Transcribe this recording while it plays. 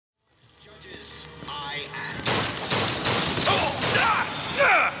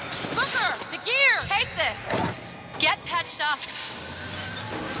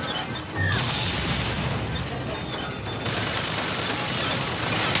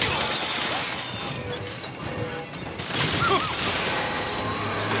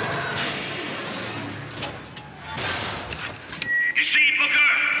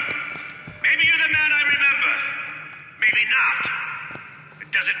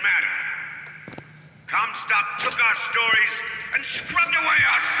matter. Comstock took our stories and scrubbed away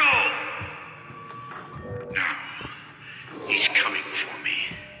our soul. Now, he's coming for me.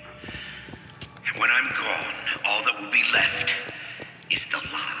 And when I'm gone, all that will be left is the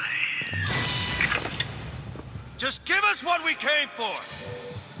lie. Just give us what we came for!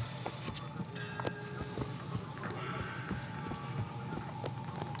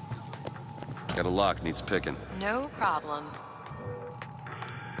 Got a lock, needs picking. No problem.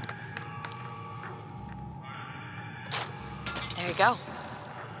 There you go.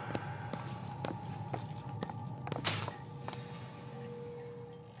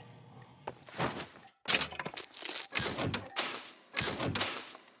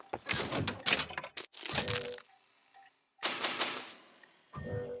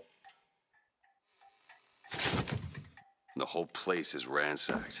 The whole place is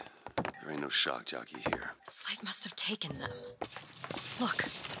ransacked. There ain't no shock jockey here. Slate must have taken them. Look.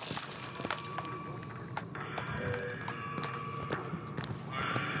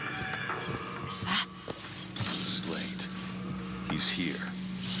 Is that... Slate. He's here.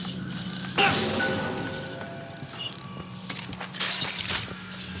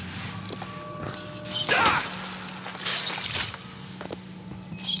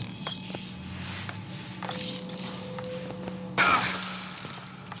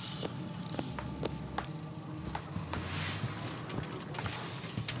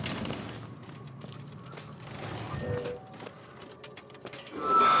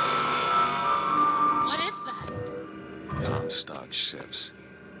 Comstock ships.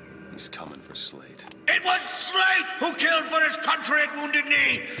 He's coming for Slate. It was Slate who killed for his country at Wounded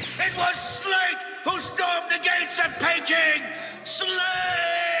Knee! It was Slate who stormed the gates at Peking!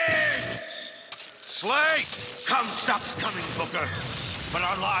 Slate! Slate! Comstock's coming, Booker. But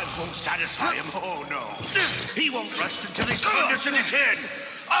our lives won't satisfy him. Oh, no. He won't rest until he's turned us into tin.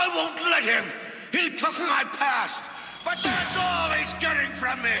 I won't let him. He took my past. But that's all he's getting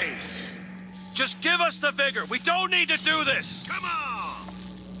from me. Just give us the vigor. We don't need to do this. Come on.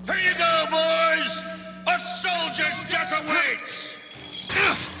 Here you go, boys. A soldier's death awaits.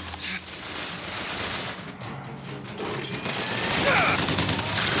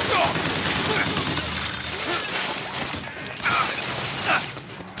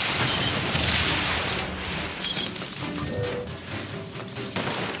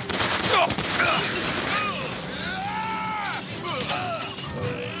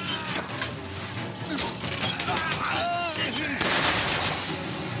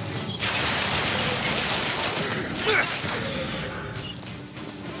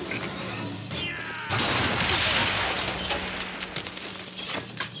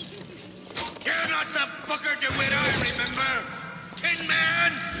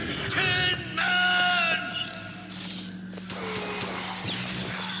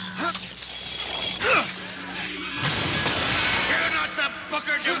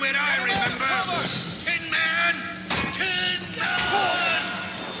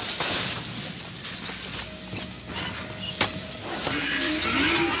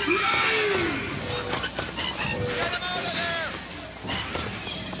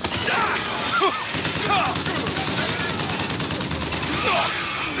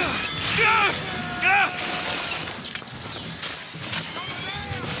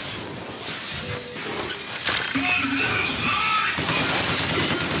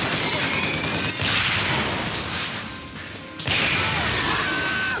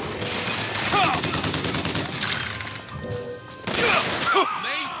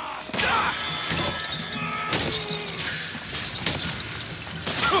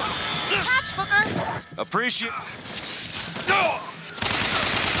 Appreciate...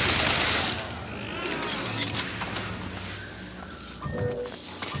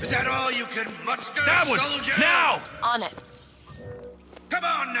 Is that all you can muster, that one, soldier? now! On it. Come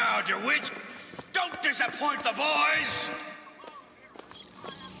on now, DeWitt. Don't disappoint the boys.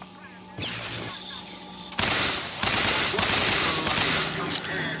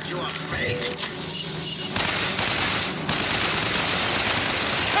 Compared to a fake.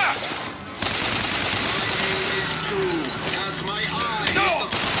 As my eye. No!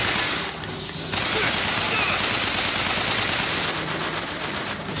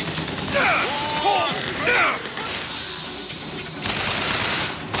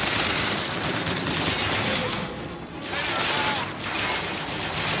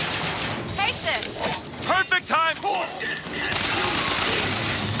 Take this. Perfect time.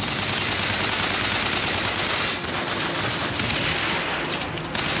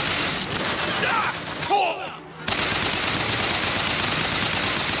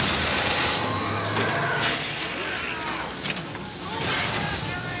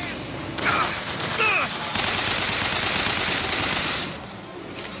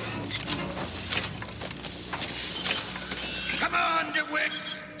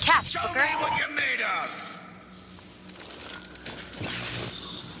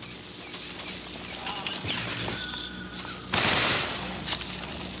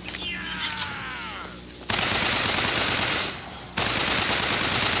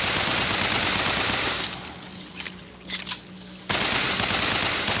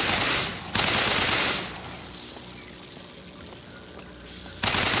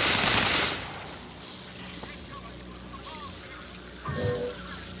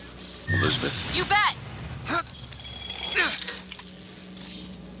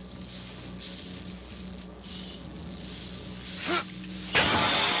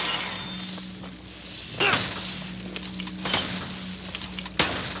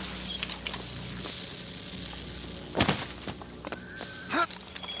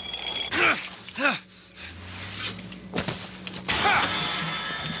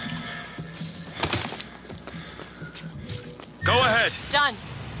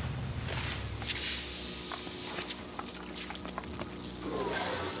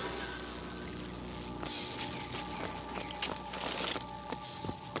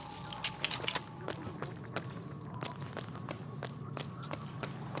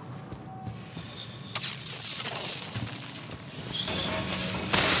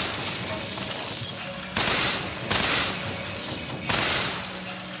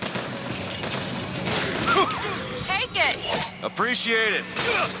 Appreciate it.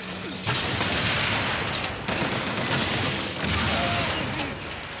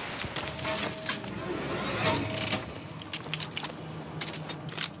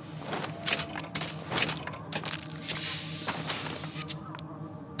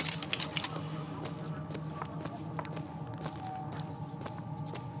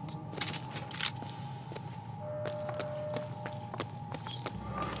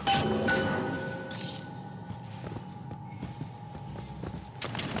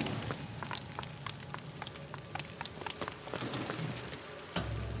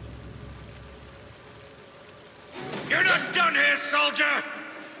 You're not done here, soldier!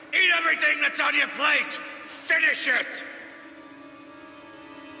 Eat everything that's on your plate! Finish it!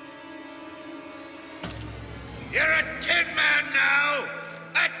 You're a tin man now!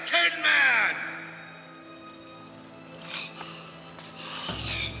 A tin man!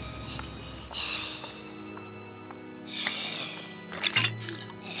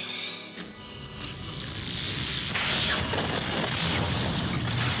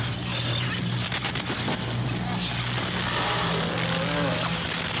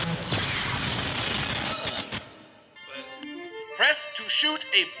 Press to shoot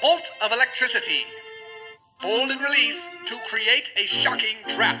a bolt of electricity. Hold and release to create a shocking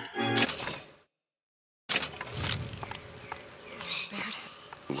trap. You're spared.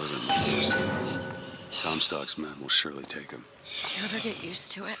 It wasn't my use. Comstock's men will surely take him. Do you ever get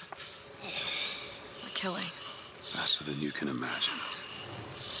used to it? The killing. Faster than you can imagine.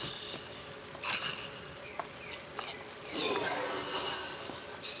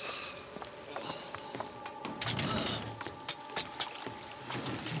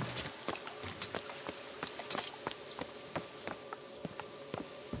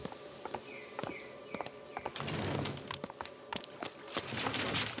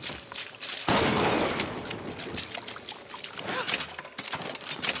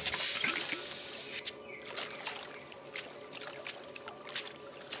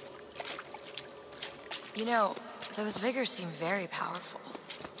 You know, those vigors seem very powerful.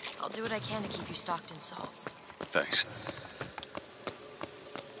 I'll do what I can to keep you stocked in salts. Thanks.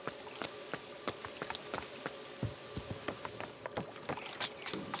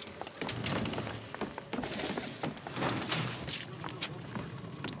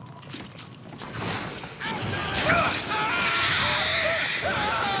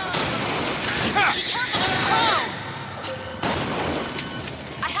 Be careful, there's a crow!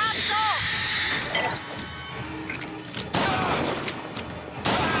 I have salts!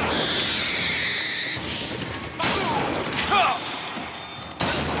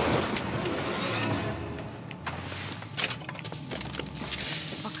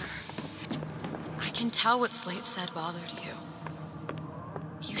 Booker, I can tell what Slate said bothered you.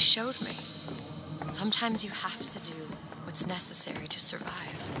 You showed me. Sometimes you have to do what's necessary to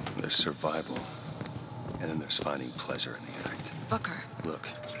survive. There's survival, and then there's finding pleasure in the act. Booker, Look,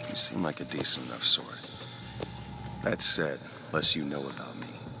 you seem like a decent enough sort. That said, less you know about me,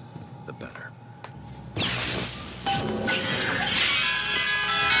 the better.